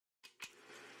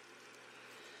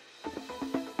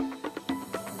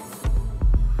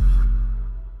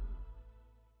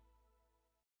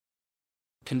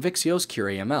can Vyxeos cure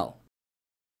AML?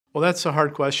 Well, that's a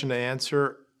hard question to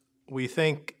answer. We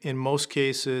think in most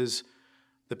cases,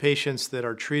 the patients that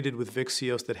are treated with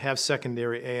Vyxeos that have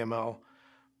secondary AML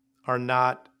are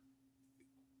not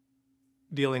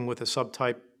dealing with a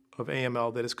subtype of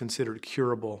AML that is considered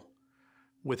curable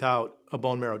without a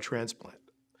bone marrow transplant.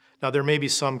 Now, there may be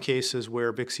some cases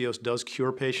where Vyxeos does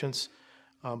cure patients,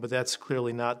 but that's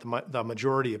clearly not the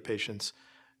majority of patients.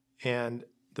 And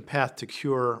the path to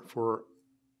cure for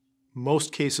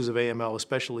most cases of AML,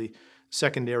 especially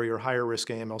secondary or higher risk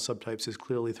AML subtypes, is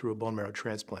clearly through a bone marrow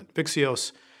transplant.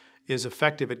 Vyxeos is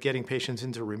effective at getting patients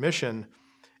into remission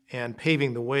and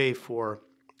paving the way for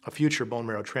a future bone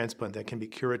marrow transplant that can be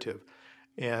curative.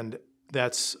 And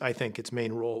that's, I think, its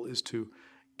main role is to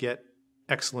get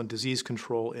excellent disease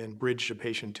control and bridge a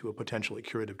patient to a potentially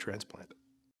curative transplant.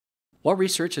 What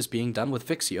research is being done with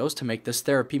Vyxeos to make this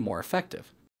therapy more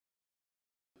effective?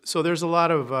 So there's a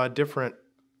lot of different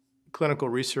clinical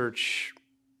research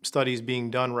studies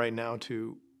being done right now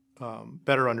to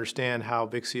better understand how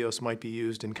Vyxeos might be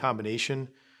used in combination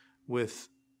with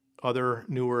other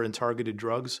newer and targeted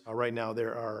drugs. Right now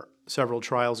there are several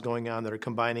trials going on that are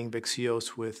combining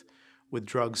Vyxeos with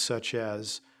drugs such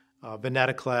as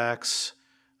venetoclax,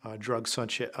 drugs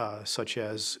such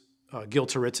as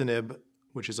gilteritinib,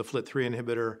 which is a FLT3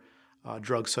 inhibitor,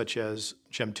 drugs such as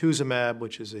gemtuzumab,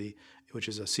 which is a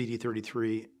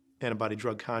CD33 antibody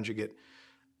drug conjugate.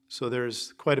 So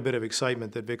there's quite a bit of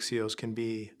excitement that Vyxeos can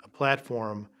be a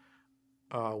platform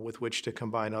with which to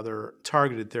combine other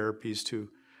targeted therapies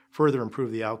to further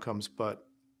improve the outcomes, but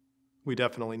we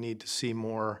definitely need to see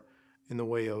more in the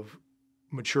way of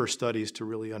mature studies to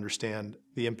really understand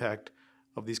the impact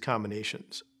of these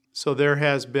combinations. So there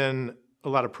has been a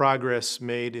lot of progress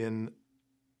made in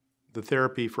the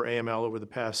therapy for AML over the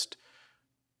past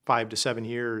 5 to 7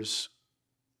 years,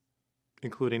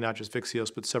 including not just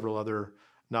Vyxeos, but several other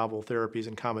novel therapies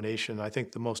in combination. I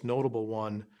think the most notable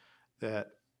one that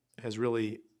has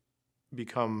really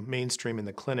become mainstream in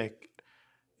the clinic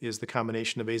is the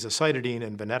combination of azacitidine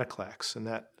and venetoclax, and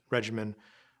that regimen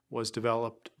was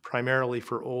developed primarily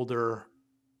for older,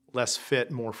 less fit,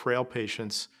 more frail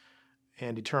patients,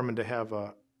 and determined to have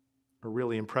a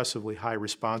really impressively high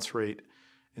response rate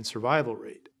and survival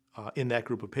rate in that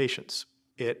group of patients.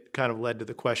 It kind of led to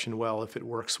the question, well, if it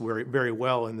works very, very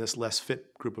well in this less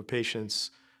fit group of patients,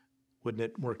 wouldn't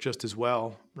it work just as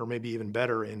well, or maybe even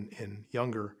better in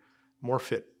younger, more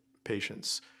fit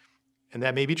patients? And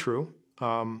that may be true.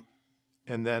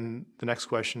 And then the next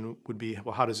question would be,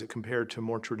 well, how does it compare to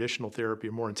more traditional therapy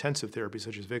or more intensive therapy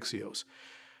such as Vyxeos?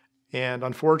 And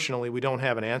unfortunately, we don't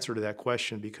have an answer to that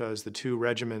question because the two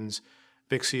regimens,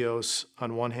 Vyxeos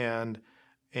on one hand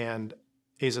and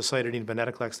azacitidine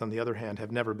venetoclax on the other hand,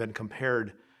 have never been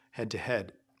compared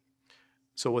head-to-head.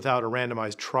 So without a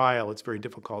randomized trial, it's very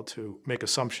difficult to make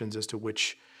assumptions as to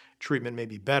which treatment may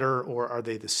be better, or are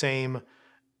they the same,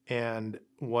 and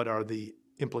what are the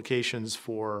implications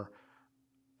for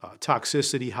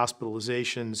toxicity,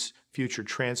 hospitalizations, future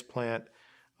transplant.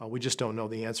 We just don't know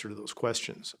the answer to those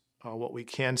questions. What we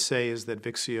can say is that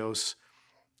Vyxeos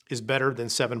is better than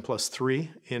 7+3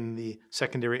 in the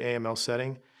secondary AML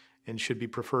setting and should be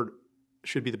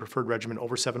the preferred regimen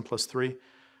over 7+3.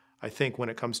 I think when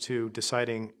it comes to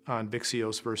deciding on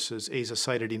Vyxeos versus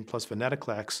azacitidine plus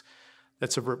venetoclax,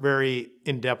 that's a very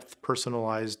in-depth,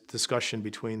 personalized discussion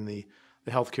between the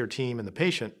healthcare team and the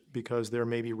patient, because there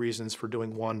may be reasons for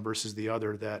doing one versus the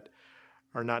other that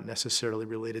are not necessarily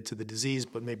related to the disease,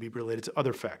 but may be related to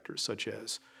other factors, such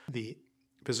as the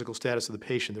physical status of the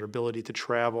patient, their ability to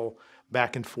travel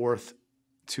back and forth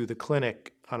to the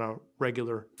clinic on a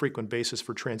regular, frequent basis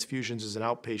for transfusions as an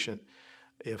outpatient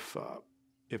if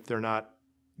they're not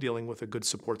dealing with a good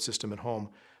support system at home.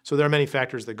 So there are many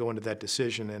factors that go into that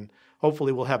decision, and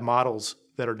hopefully we'll have models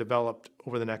that are developed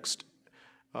over the next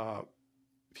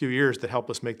few years that help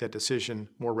us make that decision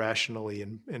more rationally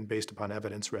and based upon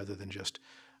evidence rather than just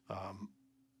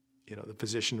the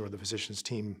physician or the physician's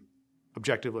team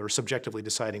objectively or subjectively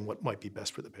deciding what might be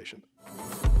best for the patient.